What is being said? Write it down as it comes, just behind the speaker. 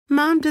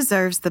Mom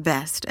deserves the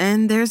best,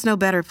 and there's no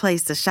better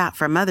place to shop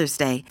for Mother's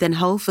Day than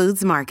Whole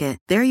Foods Market.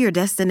 They're your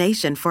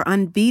destination for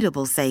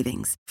unbeatable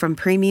savings, from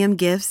premium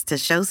gifts to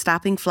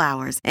show-stopping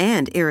flowers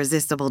and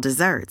irresistible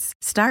desserts.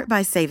 Start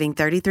by saving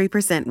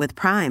 33% with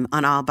Prime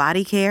on all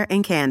body care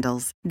and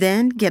candles.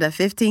 Then get a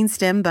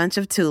 15-stem bunch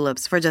of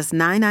tulips for just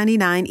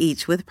 $9.99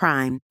 each with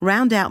Prime.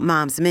 Round out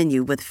Mom's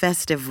menu with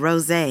festive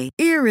rosé,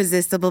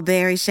 irresistible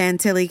berry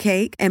chantilly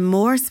cake, and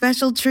more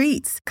special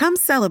treats. Come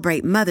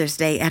celebrate Mother's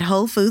Day at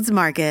Whole Foods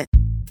Market.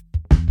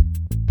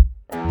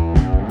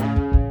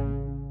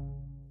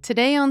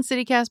 Today on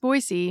CityCast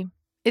Boise,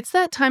 it's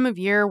that time of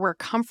year where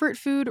comfort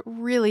food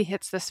really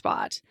hits the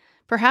spot.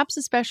 Perhaps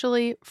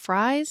especially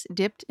fries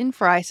dipped in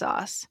fry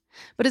sauce.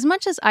 But as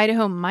much as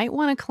Idaho might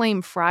want to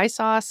claim fry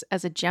sauce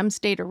as a Gem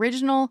State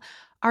original,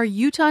 our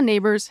Utah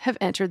neighbors have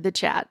entered the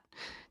chat.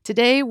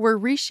 Today, we're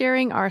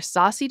resharing our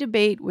saucy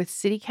debate with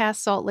CityCast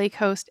Salt Lake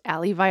host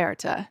Ali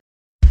Vallarta.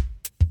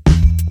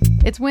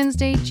 It's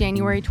Wednesday,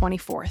 January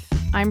 24th.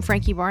 I'm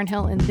Frankie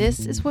Barnhill, and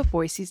this is what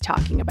Boise's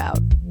talking about.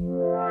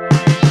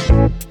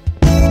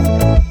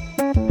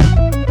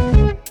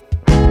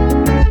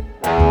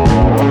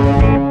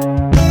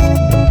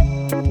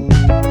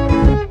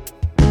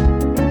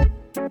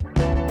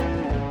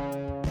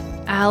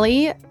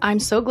 Ali, I'm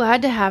so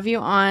glad to have you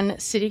on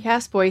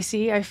CityCast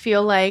Boise. I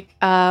feel like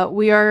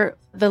we are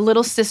the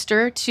little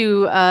sister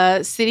to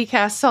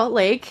CityCast Salt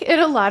Lake in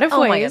a lot of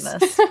ways. Oh my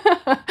goodness.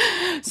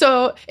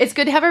 So it's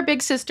good to have our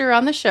big sister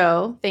on the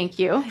show. Thank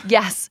you.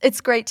 Yes,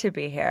 it's great to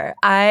be here.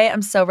 I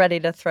am so ready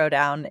to throw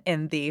down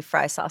in the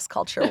fry sauce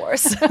culture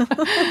wars.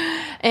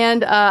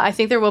 And I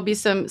think there will be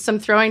some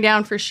throwing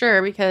down for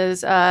sure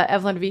because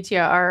Evelyn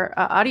Vitia, our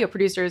audio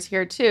producer, is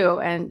here too,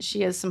 and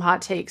she has some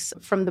hot takes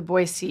from the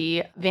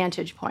Boise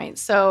vantage point.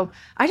 So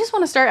I just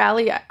want to start,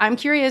 Ali. I'm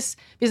curious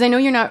because I know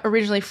you're not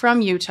originally from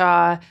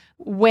Utah.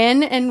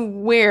 When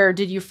and where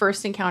did you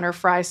first encounter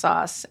fry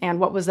sauce,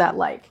 and what was that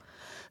like?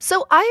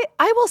 So I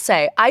will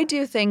say, I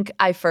do think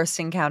I first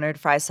encountered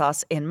fry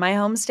sauce in my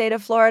home state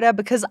of Florida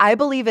because I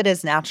believe it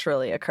is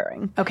naturally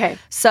occurring. Okay.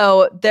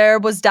 So there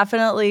was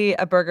definitely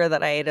a burger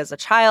that I ate as a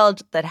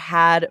child that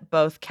had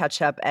both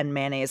ketchup and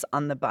mayonnaise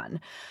on the bun.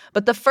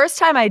 But the first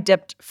time I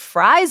dipped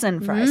fries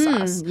in fry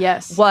sauce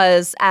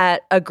was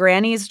at a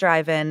Granny's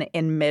drive-in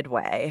in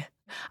Midway.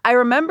 I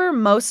remember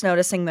most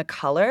noticing the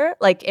color.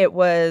 Like it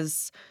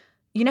was...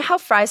 You know how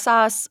fry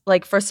sauce,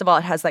 like, first of all,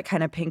 it has that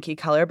kind of pinky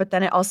color, but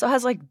then it also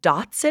has, like,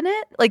 dots in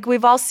it? Like,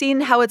 we've all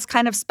seen how it's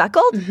kind of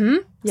speckled. Mm-hmm.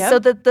 Yep. So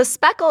the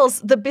speckles,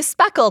 the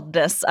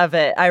bespeckledness of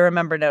it, I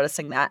remember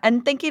noticing that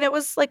and thinking it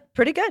was, like,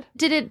 pretty good.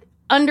 Did it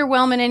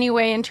underwhelm in any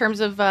way in terms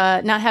of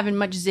not having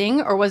much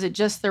zing, or was it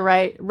just the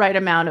right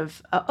amount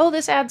of,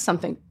 this adds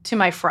something to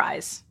my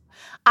fries?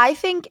 I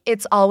think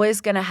it's always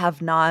going to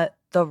have not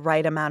the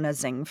right amount of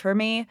zing for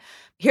me.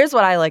 Here's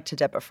what I like to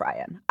dip a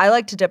fry in. I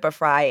like to dip a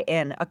fry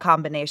in a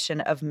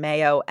combination of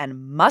mayo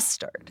and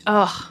mustard.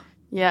 Oh,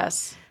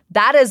 yes.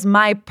 That is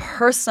my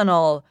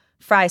personal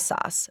fry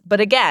sauce.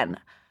 But again,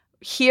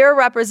 here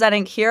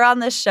on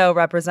this show,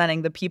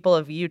 representing the people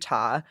of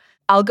Utah,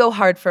 I'll go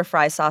hard for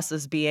fry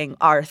sauces being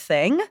our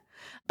thing.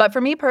 But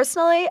for me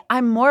personally,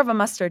 I'm more of a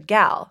mustard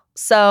gal.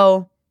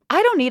 So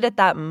I don't need it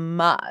that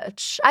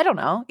much. I don't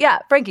know. Yeah,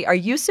 Frankie, are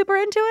you super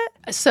into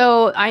it?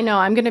 So I know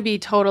I'm going to be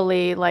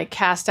totally like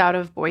cast out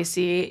of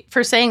Boise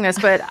for saying this,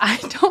 but I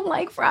don't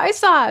like fry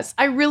sauce.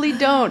 I really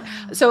don't.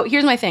 So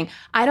here's my thing.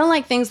 I don't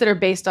like things that are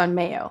based on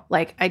mayo.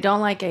 Like I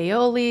don't like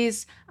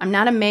aiolis. I'm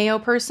not a mayo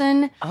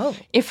person. Oh.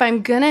 If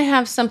I'm going to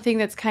have something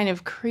that's kind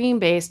of cream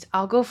based,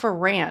 I'll go for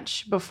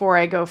ranch before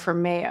I go for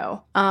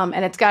mayo.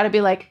 And it's got to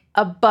be like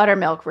a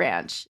buttermilk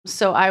ranch.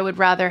 So I would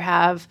rather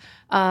have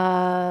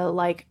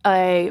like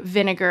a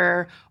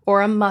vinegar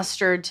or a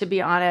mustard, to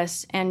be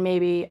honest, and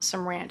maybe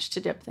some ranch to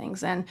dip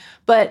things in.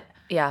 But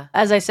yeah,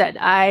 as I said,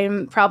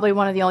 I'm probably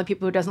one of the only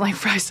people who doesn't like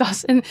fry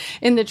sauce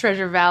in the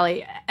Treasure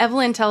Valley.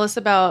 Evelyn, tell us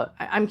about,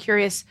 I'm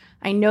curious,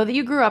 I know that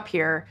you grew up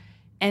here,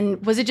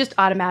 and was it just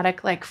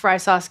automatic, like fry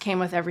sauce came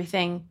with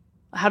everything?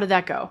 How did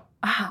that go?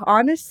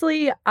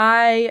 Honestly,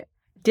 I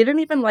didn't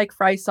even like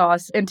fry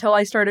sauce until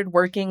I started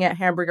working at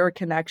Hamburger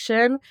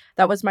Connection.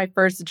 That was my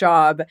first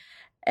job.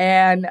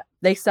 And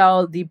they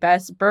sell the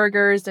best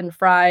burgers and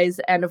fries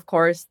and, of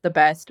course, the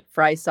best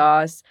fry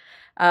sauce.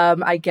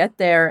 I get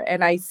there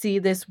and I see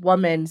this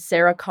woman,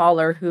 Sarah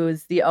Collar,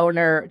 who's the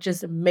owner,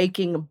 just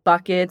making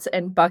buckets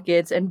and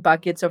buckets and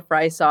buckets of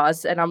fry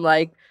sauce. And I'm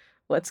like,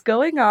 what's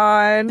going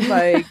on?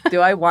 Like, do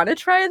I want to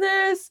try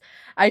this?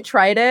 I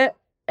tried it.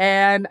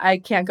 And I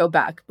can't go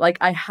back. Like,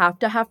 I have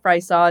to have fry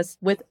sauce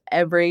with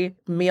every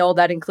meal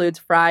that includes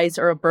fries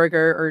or a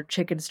burger or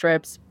chicken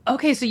strips.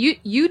 Okay, so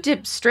you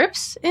dip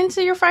strips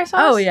into your fry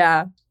sauce? Oh,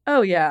 yeah.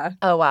 Oh, yeah.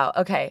 Oh, wow.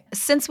 Okay.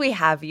 Since we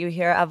have you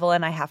here,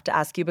 Evelyn, I have to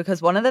ask you,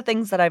 because one of the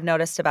things that I've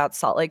noticed about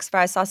Salt Lake's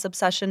fry sauce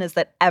obsession is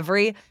that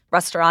every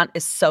restaurant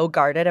is so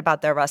guarded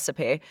about their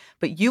recipe.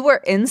 But you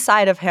were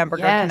inside of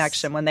Hamburger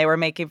Connection when they were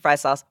making fry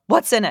sauce.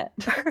 What's in it?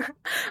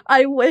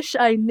 I wish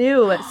I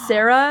knew.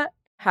 Sarah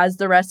has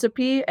the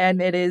recipe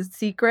and it is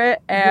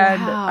secret.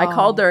 And I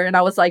called her and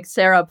I was like,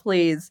 Sarah,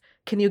 please,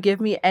 can you give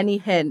me any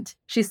hint?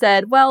 She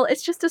said, well,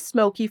 it's just a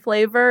smoky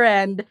flavor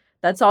and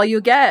that's all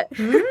you get.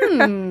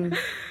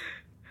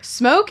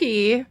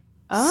 Smoky.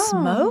 Oh.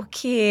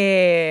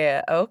 Smoky.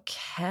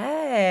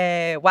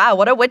 Okay. Wow,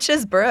 what a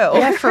witch's brew.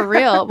 Yeah, for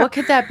real. What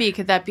could that be?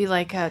 Could that be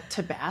like a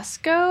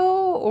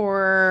Tabasco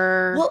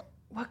or... Well,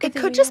 it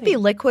could just be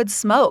liquid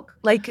smoke.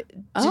 Like,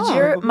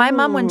 my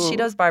mom, when she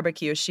does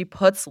barbecue, she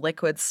puts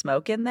liquid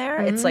smoke in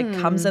there. It's like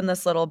comes in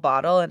this little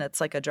bottle and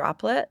it's like a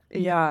droplet.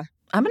 Yeah.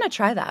 I'm going to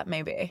try that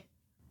maybe.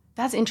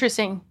 That's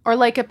interesting. Or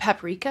like a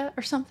paprika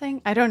or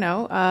something. I don't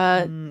know.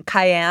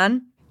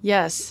 Cayenne.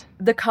 Yes.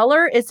 The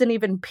color isn't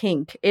even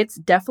pink. It's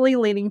definitely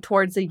leaning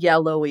towards a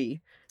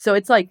yellowy. So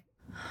it's like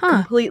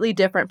completely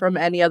different from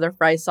any other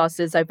fry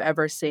sauces I've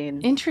ever seen.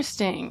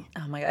 Interesting.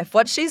 Oh my God. If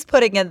what she's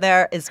putting in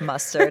there is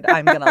mustard,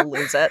 I'm going to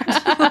lose it.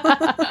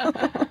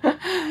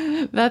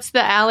 That's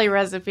the Allie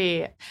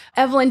recipe.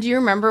 Evelyn, do you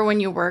remember when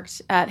you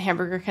worked at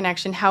Hamburger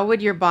Connection? How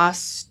would your boss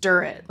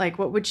stir it? Like,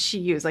 what would she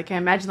use? Like, I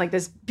imagine like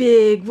this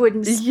big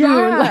wooden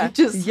spoon.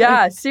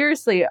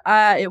 Seriously.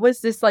 It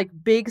was this like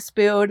big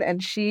spoon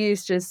and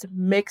she's just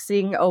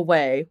mixing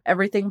away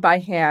everything by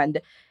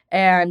hand.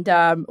 And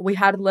we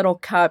had little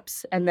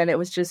cups and then it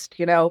was just,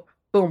 boom,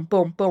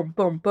 boom, boom,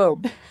 boom,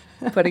 boom,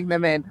 putting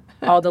them in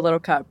all the little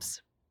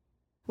cups.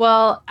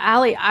 Well,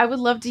 Allie, I would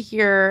love to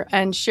hear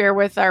and share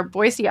with our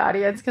Boise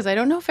audience, because I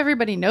don't know if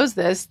everybody knows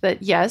this,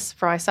 that yes,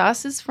 fry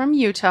sauce is from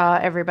Utah,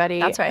 everybody.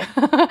 That's right.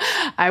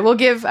 I will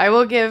give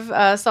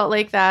Salt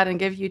Lake that and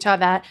give Utah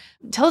that.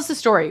 Tell us the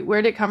story.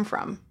 Where did it come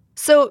from?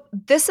 So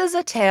this is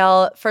a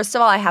tale. First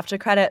of all, I have to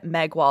credit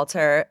Meg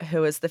Walter,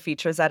 who is the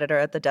features editor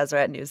at the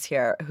Deseret News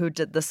here, who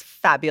did this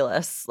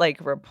fabulous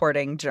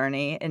reporting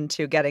journey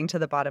into getting to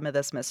the bottom of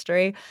this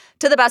mystery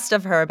to the best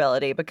of her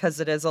ability, because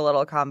it is a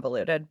little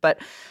convoluted. But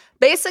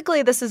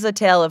basically, this is a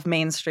tale of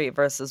Main Street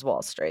versus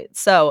Wall Street.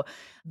 So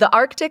the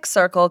Arctic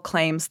Circle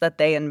claims that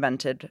they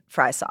invented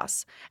fry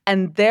sauce,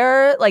 and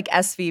their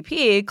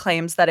SVP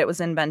claims that it was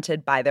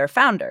invented by their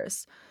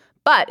founders.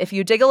 But if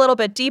you dig a little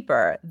bit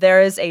deeper,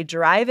 there is a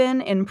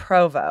drive-in in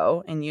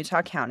Provo in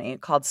Utah County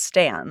called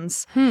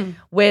Stan's,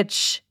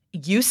 which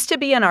used to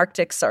be an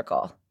Arctic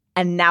Circle,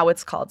 and now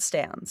it's called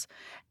Stan's.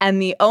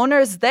 And the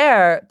owners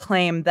there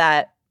claim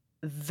that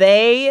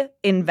they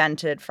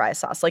invented fry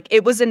sauce.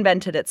 It was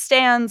invented at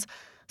Stan's.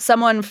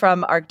 Someone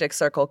from Arctic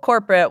Circle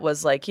corporate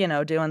was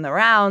doing the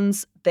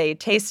rounds. They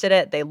tasted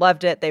it. They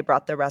loved it. They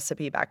brought the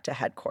recipe back to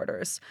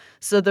headquarters.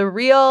 So the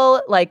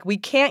real, we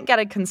can't get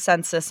a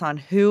consensus on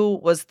who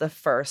was the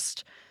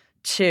first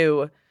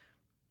to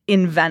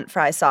invent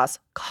fry sauce,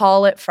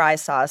 call it fry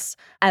sauce,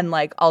 and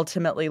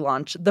ultimately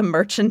launch the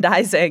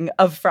merchandising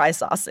of fry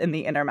sauce in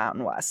the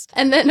Intermountain West.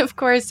 And then, of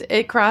course,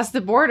 it crossed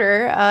the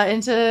border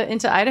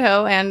into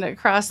Idaho and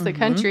across the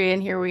country,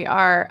 and here we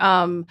are.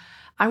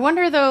 I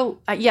wonder, though,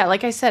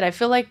 like I said, I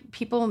feel like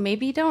people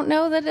maybe don't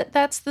know that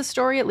that's the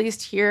story, at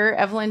least here.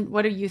 Evelyn,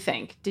 what do you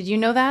think? Did you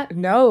know that?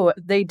 No,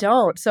 they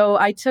don't. So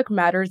I took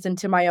matters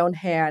into my own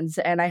hands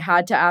and I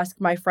had to ask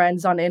my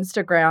friends on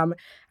Instagram.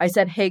 I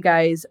said, hey,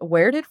 guys,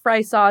 where did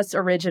fry sauce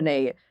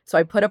originate? So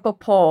I put up a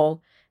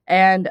poll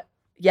and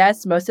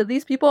yes, most of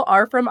these people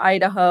are from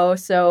Idaho.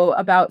 So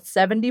about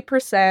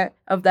 70%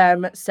 of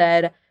them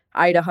said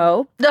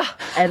Idaho,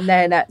 and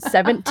then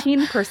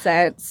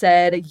 17%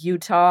 said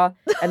Utah,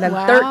 and then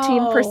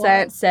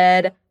 13%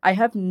 said, I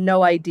have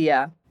no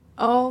idea.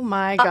 Oh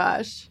my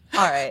gosh.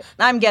 All right.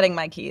 I'm getting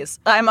my keys.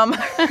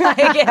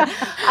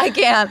 I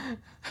can't.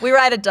 We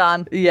write it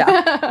down.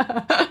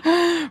 Yeah.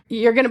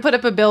 You're going to put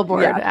up a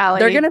billboard, Allie.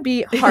 They're going to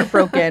be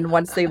heartbroken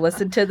once they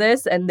listen to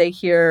this and they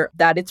hear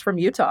that it's from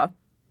Utah.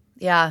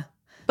 Yeah.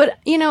 But,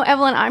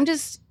 Evelyn, I'm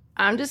just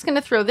going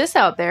to throw this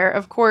out there.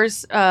 Of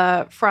course,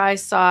 fry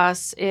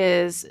sauce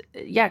is,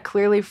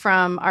 clearly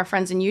from our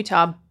friends in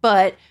Utah,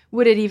 but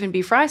would it even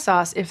be fry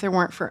sauce if there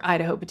weren't for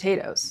Idaho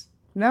potatoes?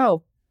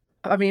 No.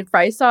 I mean,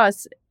 fry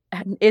sauce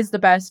is the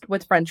best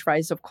with French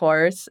fries, of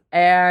course.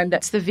 And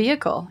it's the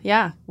vehicle,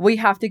 yeah. We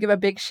have to give a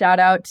big shout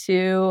out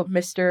to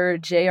Mr.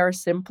 J.R.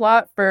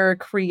 Simplot for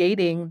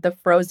creating the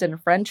frozen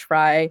French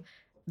fry.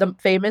 The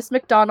famous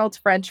McDonald's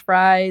French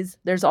fries.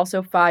 There's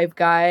also Five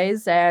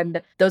Guys,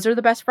 and those are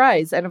the best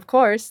fries. And of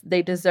course,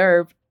 they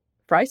deserve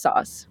fry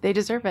sauce. They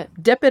deserve it.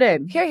 Dip it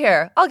in.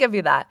 Here. I'll give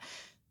you that.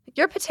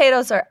 Your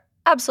potatoes are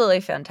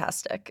absolutely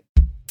fantastic.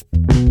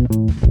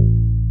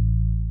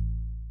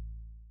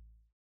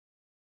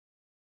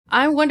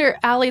 I wonder,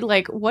 Allie,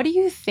 what do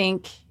you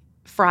think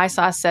fry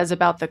sauce says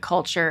about the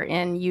culture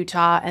in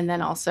Utah and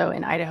then also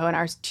in Idaho, in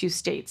our two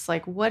states?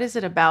 What is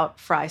it about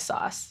fry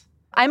sauce?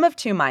 I'm of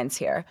two minds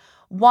here.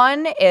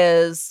 One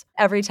is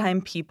every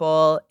time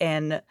people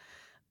in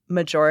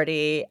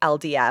majority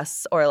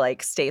LDS or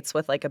states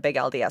with a big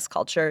LDS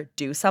culture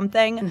do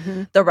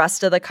something, the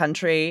rest of the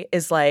country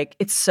is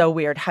it's so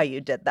weird how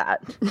you did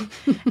that.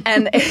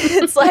 And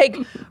it's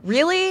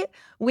really?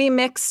 we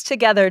mix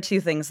together two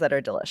things that are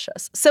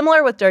delicious.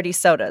 Similar with dirty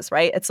sodas,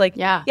 right? It's like,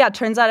 yeah, it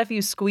turns out if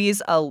you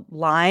squeeze a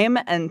lime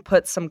and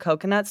put some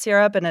coconut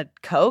syrup in a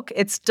Coke,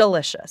 it's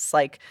delicious.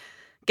 Like,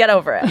 get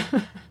over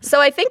it. So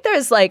I think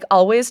there's like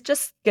always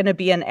just going to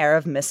be an air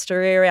of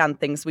mystery around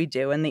things we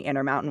do in the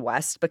Intermountain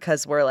West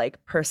because we're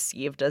like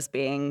perceived as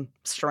being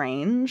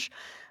strange.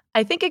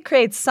 I think it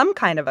creates some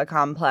kind of a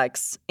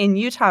complex in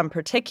Utah in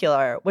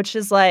particular, which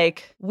is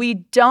like we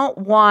don't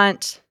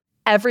want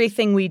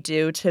everything we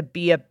do to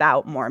be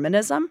about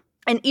Mormonism.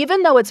 And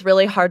even though it's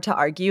really hard to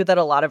argue that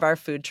a lot of our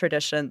food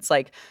traditions,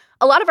 like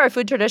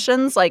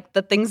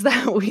the things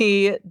that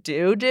we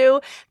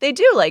do, they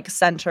do like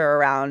center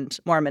around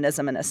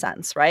Mormonism in a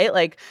sense, right?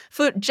 Like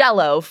food,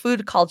 Jell-O,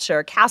 food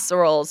culture,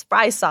 casseroles,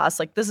 fry sauce.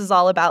 Like this is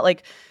all about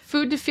like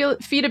food to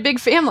feed a big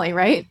family,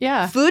 right?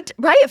 Yeah. Food,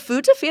 right?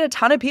 Food to feed a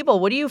ton of people.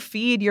 What do you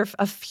feed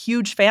a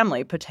huge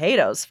family?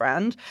 Potatoes,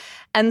 friend.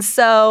 And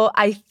so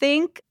I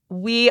think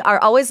we are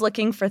always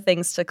looking for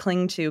things to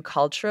cling to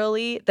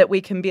culturally that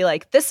we can be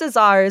like, this is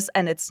ours,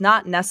 and it's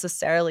not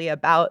necessarily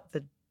about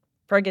the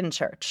friggin'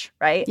 church,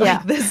 right? Yeah.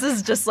 Like, this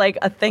is just like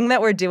a thing that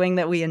we're doing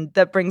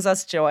that brings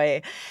us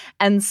joy.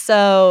 And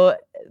so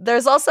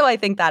there's also, I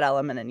think, that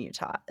element in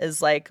Utah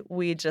is like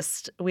we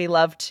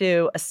love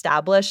to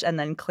establish and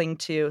then cling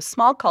to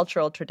small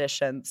cultural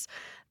traditions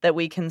that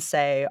we can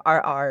say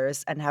are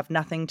ours and have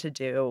nothing to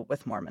do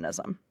with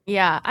Mormonism.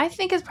 Yeah, I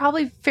think it's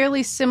probably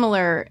fairly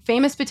similar.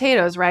 Famous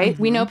potatoes, right?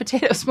 Mm-hmm. We know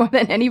potatoes more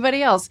than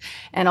anybody else.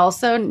 And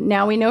also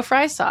now we know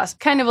fry sauce.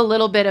 Kind of a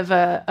little bit of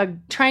a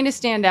trying to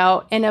stand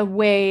out in a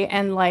way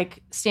and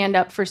like stand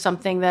up for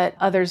something that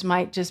others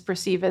might just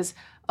perceive as,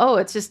 oh,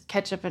 it's just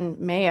ketchup and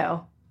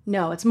mayo.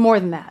 No, it's more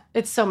than that.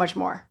 It's so much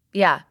more.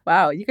 Yeah.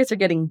 Wow, you guys are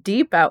getting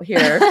deep out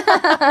here.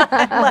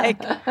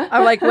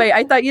 I'm like, wait,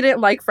 I thought you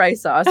didn't like fry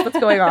sauce. What's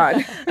going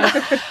on?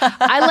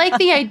 I like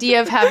the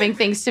idea of having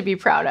things to be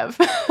proud of.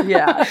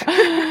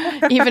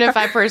 Yeah. Even if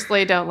I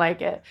personally don't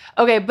like it.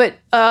 Okay, but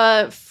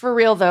for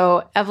real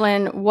though,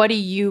 Evelyn, what do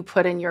you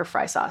put in your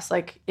fry sauce?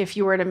 Like if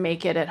you were to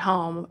make it at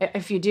home,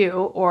 if you do,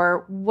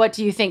 or what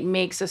do you think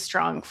makes a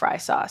strong fry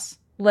sauce?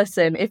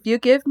 Listen, if you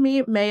give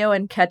me mayo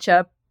and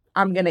ketchup,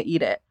 I'm going to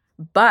eat it.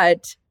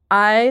 But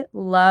I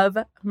love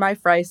my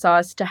fry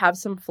sauce to have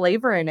some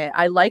flavor in it.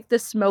 I like the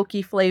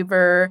smoky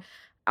flavor.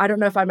 I don't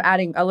know if I'm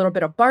adding a little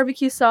bit of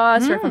barbecue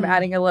sauce or if I'm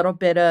adding a little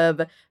bit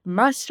of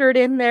mustard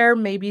in there,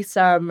 maybe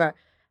some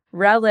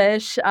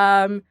relish,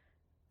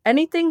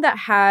 anything that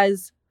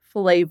has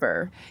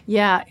flavor.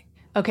 Yeah.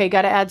 Okay,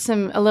 got to add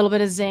a little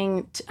bit of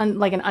zing,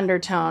 like an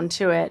undertone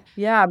to it.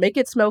 Yeah, make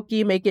it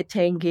smoky, make it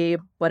tangy,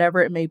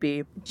 whatever it may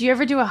be. Do you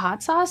ever do a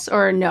hot sauce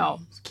or no?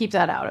 Keep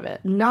that out of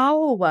it.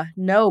 No.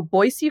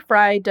 Boise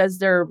Fry does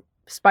their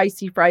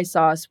spicy fry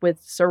sauce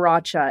with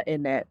sriracha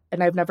in it,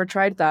 and I've never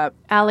tried that.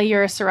 Allie,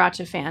 you're a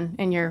sriracha fan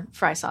in your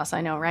fry sauce,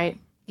 I know, right?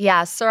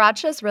 Yeah,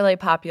 sriracha is really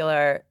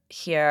popular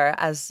here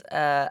as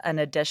an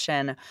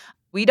addition.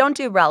 We don't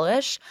do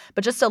relish,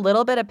 but just a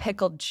little bit of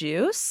pickled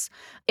juice.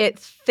 It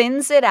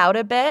thins it out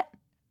a bit.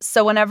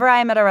 So whenever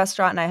I'm at a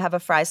restaurant and I have a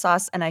fry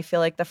sauce and I feel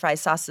like the fry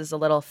sauce is a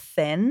little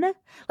thin,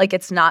 like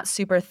it's not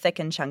super thick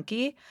and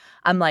chunky,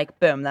 I'm like,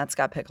 boom, that's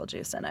got pickle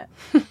juice in it.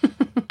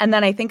 And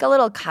then I think a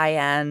little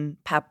cayenne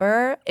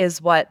pepper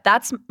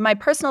that's my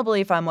personal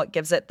belief on what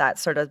gives it that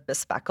sort of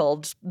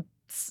bespeckled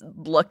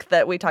look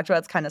that we talked about.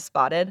 It's kind of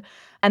spotted.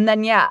 And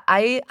then, yeah,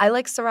 I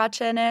like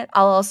sriracha in it.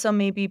 I'll also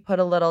maybe put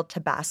a little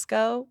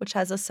Tabasco, which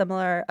has a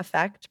similar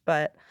effect,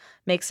 but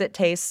makes it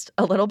taste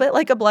a little bit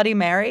like a Bloody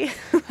Mary.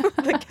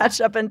 The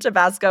ketchup and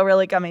Tabasco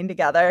really coming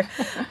together.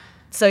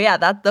 So yeah,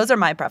 those are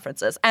my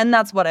preferences. And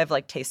that's what I've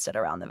like tasted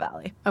around the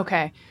valley.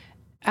 Okay.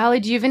 Allie,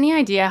 do you have any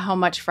idea how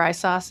much fry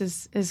sauce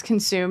is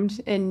consumed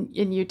in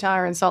Utah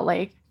or in Salt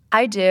Lake?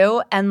 I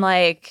do. And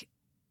like,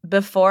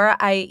 before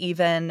I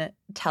even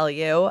tell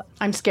you,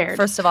 I'm scared.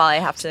 First of all, I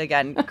have to,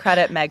 again,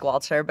 credit Meg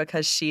Walter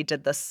because she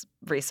did this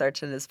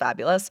research and is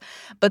fabulous.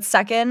 But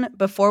second,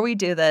 before we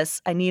do this,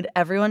 I need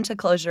everyone to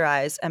close your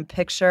eyes and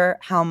picture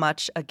how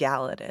much a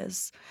gallon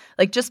is.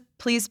 Like, just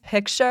please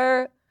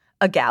picture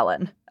a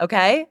gallon,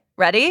 okay?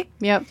 Ready?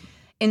 Yep.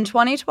 In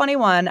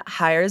 2021,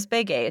 Hires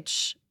Big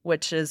H,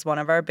 which is one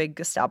of our big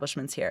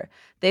establishments here,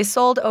 they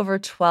sold over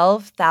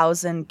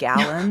 12,000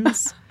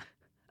 gallons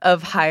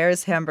of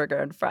Hires hamburger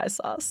and fry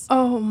sauce.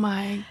 Oh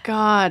my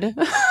God.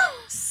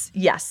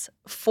 Yes.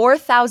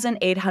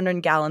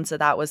 4,800 gallons of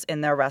that was in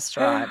their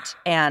restaurant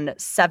and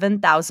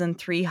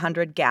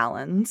 7,300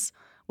 gallons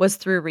was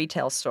through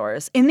retail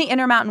stores in the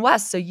Intermountain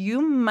West. So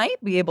you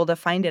might be able to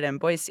find it in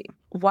Boise.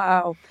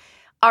 Wow.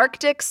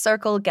 Arctic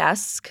Circle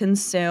guests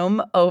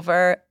consume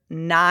over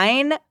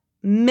 9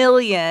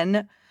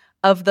 million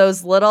of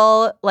those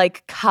little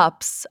like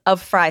cups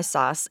of fry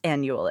sauce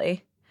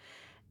annually.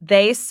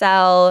 They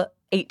sell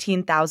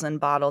 18,000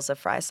 bottles of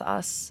fry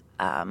sauce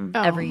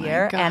every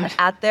year. God.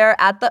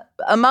 And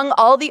among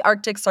all the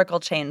Arctic Circle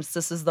chains,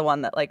 this is the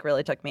one that like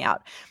really took me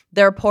out.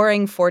 They're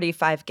pouring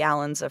 45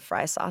 gallons of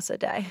fry sauce a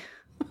day.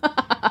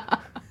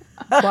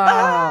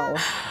 Wow.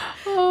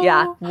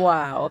 Yeah.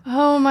 Wow.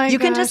 Oh my god. You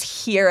can just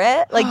hear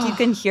it. Like you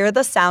can hear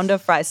the sound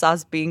of fry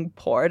sauce being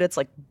poured. It's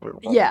like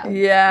Yeah.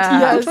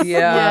 Yes. Yeah.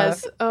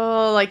 Yes.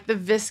 Oh, like the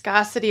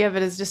viscosity of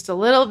it is just a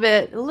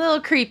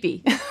little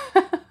creepy.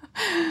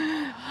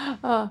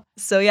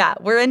 So yeah,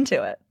 we're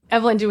into it.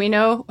 Evelyn, do we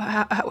know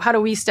how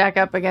do we stack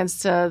up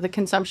against the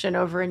consumption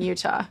over in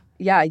Utah?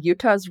 Yeah,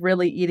 Utah's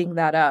really eating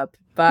that up.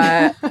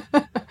 But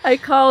I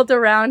called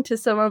around to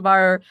some of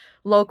our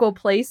local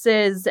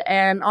places,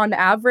 and on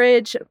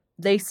average,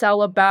 they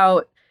sell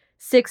about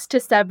 6 to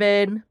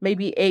 7,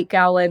 maybe 8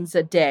 gallons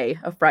a day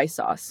of fry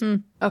sauce.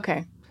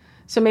 Okay.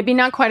 So maybe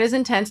not quite as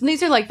intense. And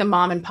these are like the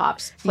mom and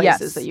pops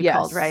places that you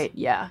called, right?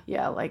 Yeah.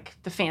 Yeah. Like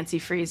the Fancy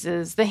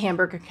Freezes, the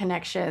Hamburger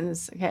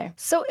Connections. Okay.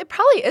 So it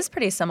probably is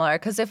pretty similar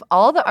because if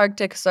all the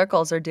Arctic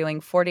Circles are doing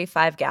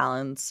 45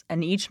 gallons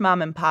and each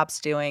mom and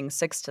pop's doing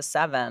 6 to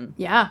 7.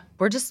 Yeah.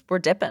 We're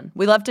dipping.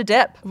 We love to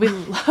dip. We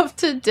love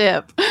to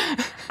dip.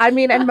 I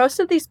mean, and most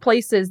of these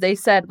places, they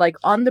said like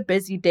on the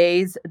busy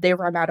days, they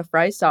run out of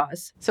fry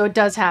sauce. So it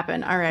does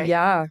happen. All right.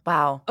 Yeah.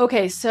 Wow.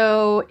 Okay.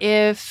 So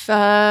if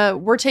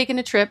we're taking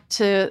a trip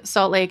to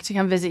Salt Lake to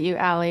come visit you,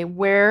 Allie,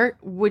 where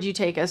would you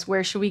take us?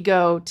 Where should we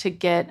go to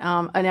get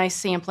a nice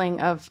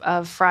sampling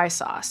of fry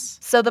sauce?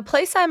 So the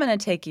place I'm going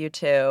to take you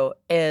to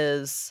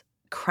is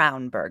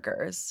Crown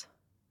Burgers.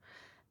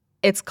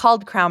 It's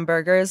called Crown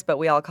Burgers, but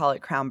we all call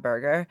it Crown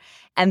Burger.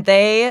 And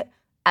they,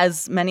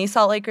 as many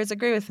Salt Lakers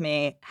agree with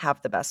me,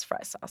 have the best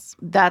fry sauce.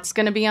 That's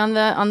going to be on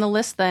the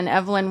list then.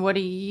 Evelyn, what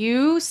do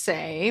you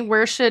say?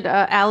 Where should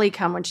Allie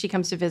come when she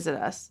comes to visit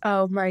us?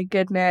 Oh my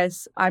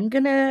goodness. I'm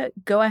going to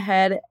go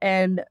ahead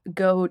and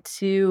go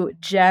to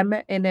Gem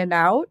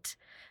In-N-Out,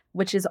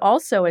 which is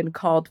also in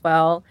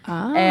Caldwell.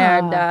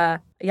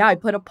 And yeah, I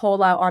put a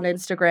poll out on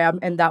Instagram,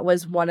 and that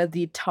was one of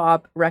the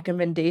top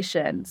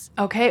recommendations.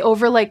 Okay,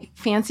 over like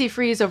Fancy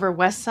Freeze over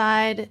West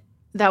Side,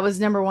 that was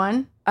number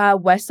 1?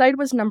 West Side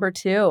was number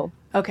 2.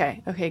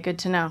 Okay, good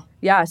to know.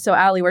 Yeah, so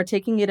Allie, we're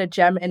taking you to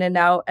Gem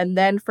In-N-Out, and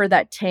then for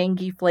that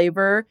tangy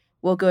flavor,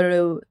 we'll go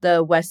to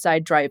the West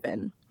Side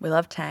Drive-In. We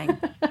love tang.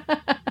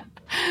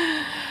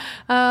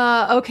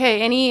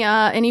 Okay,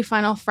 any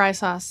final fry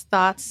sauce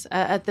thoughts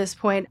at this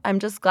point? I'm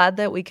just glad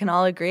that we can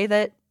all agree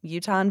that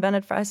Utah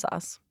invented fry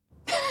sauce.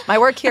 My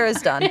work here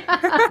is done.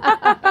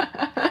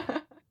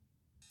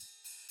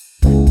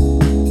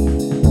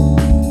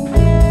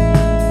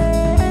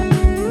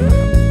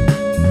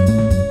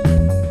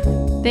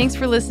 Thanks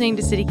for listening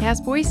to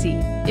CityCast Boise.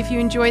 If you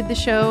enjoyed the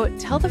show,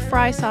 tell the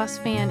fry sauce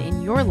fan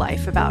in your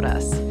life about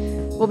us.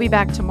 We'll be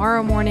back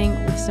tomorrow morning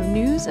with some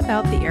news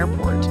about the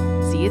airport.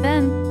 See you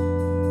then.